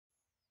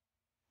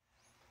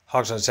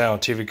Hogside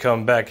Sound TV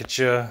coming back at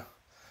you.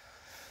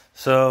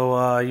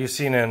 So you've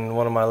seen in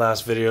one of my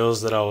last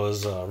videos that I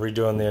was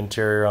redoing the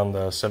interior on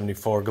the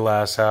 74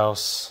 glass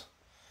house,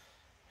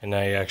 and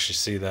now you actually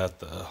see that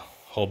the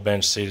whole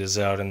bench seat is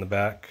out in the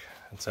back.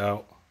 It's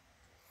out.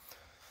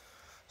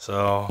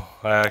 So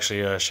I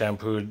actually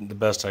shampooed the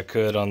best I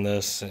could on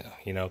this,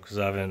 you know, because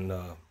I haven't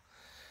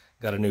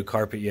got a new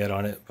carpet yet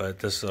on it, but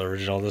this is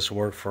original. This will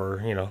work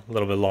for, you know, a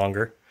little bit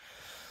longer.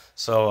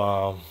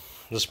 So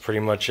this is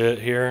pretty much it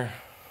here.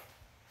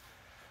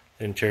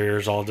 The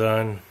interior's all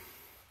done.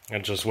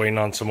 I'm just waiting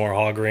on some more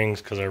hog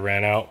rings because I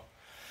ran out.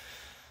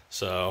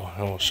 So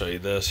I'll show you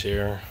this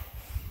here.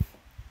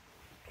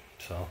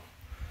 So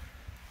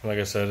like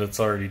I said, it's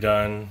already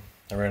done.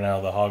 I ran out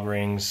of the hog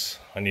rings.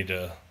 I need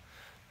to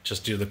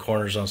just do the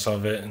corners on some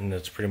of it, and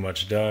it's pretty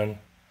much done.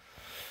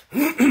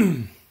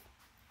 You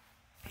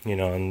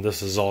know, and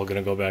this is all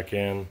gonna go back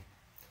in.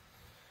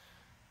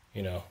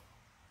 You know,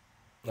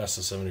 that's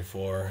the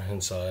 74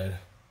 inside.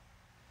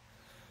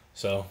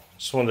 So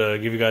just wanted to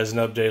give you guys an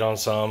update on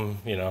some.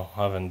 You know,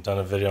 I haven't done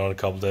a video in a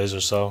couple days or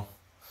so.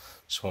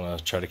 Just want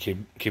to try to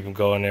keep them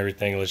going and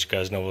everything, let you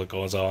guys know what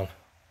goes on.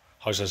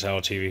 Hogside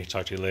Sound TV.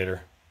 Talk to you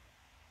later.